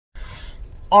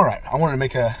Alright, I wanted to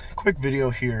make a quick video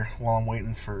here while I'm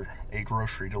waiting for a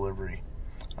grocery delivery.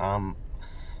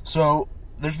 So,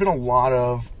 there's been a lot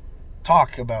of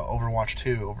talk about Overwatch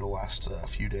 2 over the last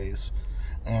few days.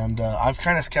 And I've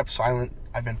kind of kept silent.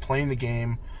 I've been playing the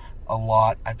game a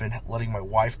lot. I've been letting my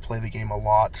wife play the game a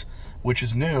lot, which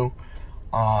is new.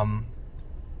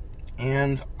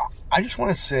 And I just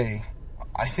want to say,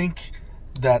 I think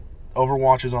that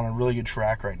Overwatch is on a really good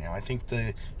track right now. I think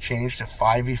the change to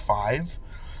 5v5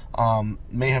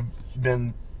 may have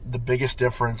been the biggest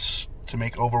difference to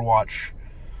make Overwatch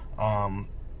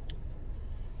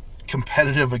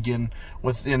competitive again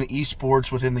within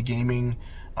esports, within the gaming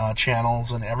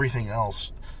channels and everything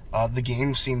else. The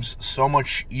game seems so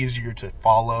much easier to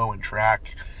follow and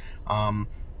track.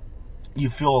 You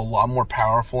feel a lot more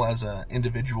powerful as an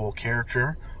individual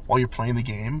character while you're playing the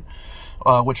game,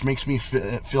 which makes me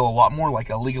feel a lot more like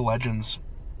a League of Legends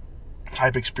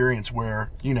type experience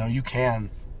where, you know, you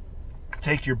can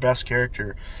take your best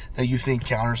character that you think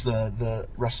counters the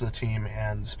rest of the team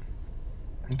and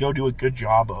go do a good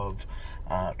job of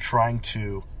trying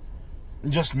to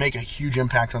just make a huge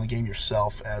impact on the game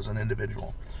yourself as an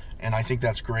individual. And I think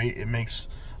that's great. It makes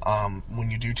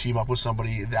when you do team up with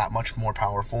somebody that much more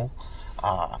powerful.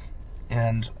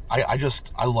 And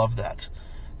I love that.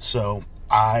 So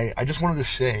I just wanted to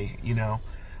say, you know,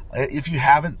 if you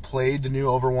haven't played the new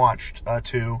Overwatch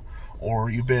 2, or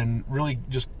you've been really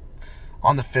just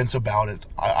on the fence about it,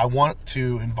 I want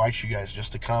to invite you guys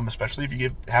just to come, especially if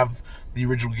you have the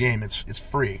original game. It's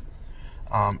free.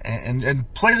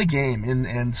 And play the game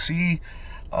and see,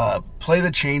 play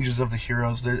the changes of the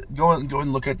heroes. Go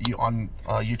and look at you on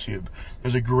YouTube.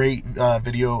 There's a great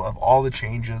video of all the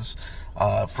changes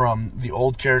from the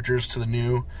old characters to the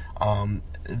new.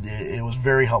 It was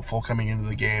very helpful coming into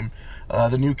the game.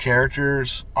 The new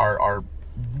characters are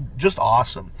just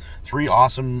awesome. 3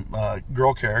 awesome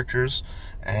girl characters,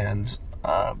 and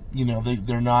you know,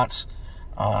 they're not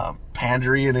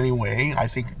pandery in any way. I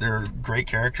think they're great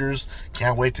characters.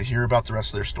 Can't wait to hear about the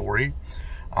rest of their story.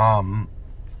 And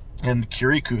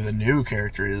Kirikou, the new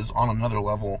character, is on another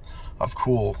level of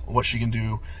cool. What she can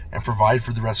do and provide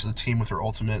for the rest of the team with her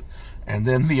ultimate, and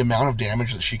then the amount of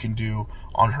damage that she can do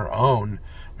on her own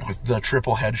with the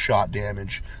triple headshot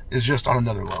damage is just on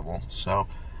another level. So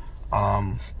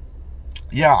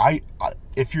yeah,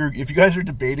 if you guys are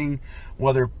debating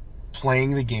whether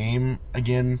playing the game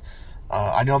again,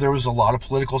 I know there was a lot of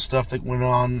political stuff that went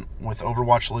on with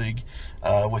Overwatch League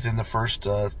within the first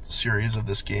series of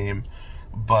this game,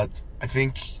 but I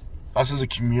think us as a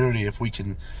community, if we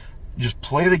can just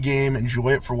play the game,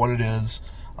 enjoy it for what it is,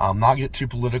 not get too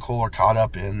political or caught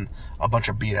up in a bunch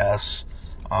of BS,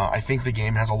 I think the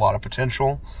game has a lot of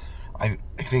potential. I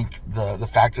think the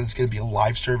fact that it's going to be a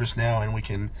live service now and we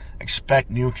can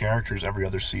expect new characters every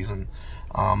other season,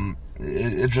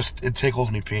 it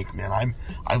tickles me pink, man.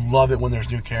 I love it when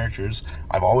there's new characters.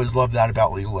 I've always loved that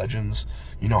about League of Legends.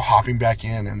 You know, hopping back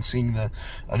in and seeing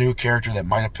a new character that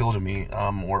might appeal to me,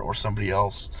 or somebody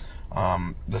else.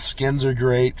 The skins are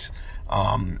great.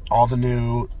 All the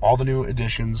new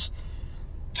additions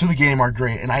to the game are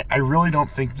great, and I really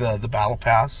don't think the battle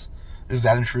pass is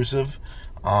that intrusive.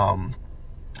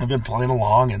 I've been playing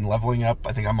along and leveling up.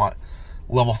 I think I'm at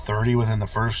level 30 within the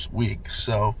first week.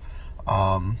 So,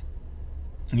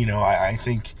 you know, I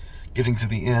think getting to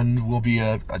the end will be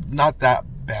not that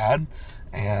bad.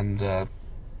 And,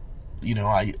 you know,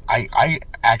 I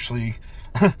actually,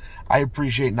 I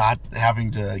appreciate not having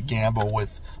to gamble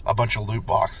with a bunch of loot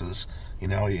boxes. You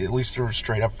know, at least they're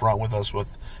straight up front with us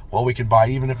with what we can buy,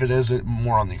 even if it is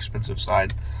more on the expensive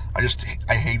side.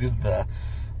 I hated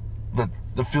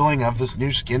the feeling of this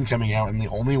new skin coming out, and the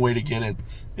only way to get it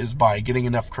is by getting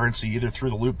enough currency either through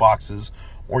the loot boxes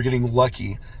or getting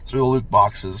lucky through the loot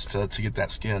boxes to get that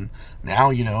skin. Now,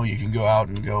 you know, you can go out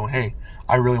and go, hey,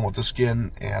 I really want the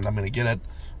skin and I'm going to get it,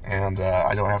 and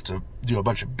I don't have to do a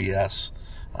bunch of BS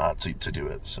to do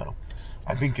it. So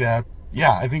I think,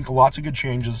 yeah, I think lots of good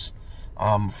changes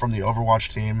from the Overwatch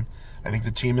team. I think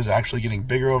the team is actually getting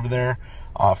bigger over there.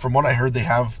 From what I heard, they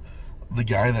have the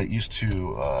guy that used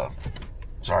to,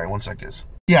 sorry, one sec, guys.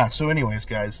 Yeah, so anyways,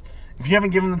 guys, if you haven't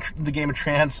given the game a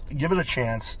chance, give it a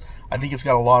chance. I think it's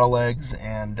got a lot of legs,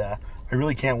 and I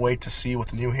really can't wait to see what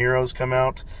the new heroes come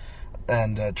out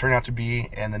and turn out to be,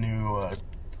 and the new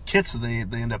kits that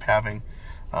they end up having.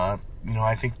 You know,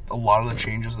 I think a lot of the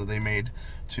changes that they made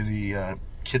to the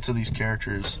kits of these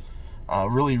characters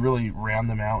really ran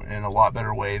them out in a lot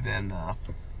better way than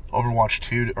Overwatch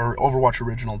 2 or Overwatch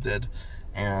Original did.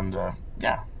 And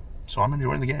yeah, so I'm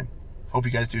enjoying the game. Hope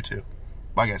you guys do too.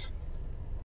 Bye, guys.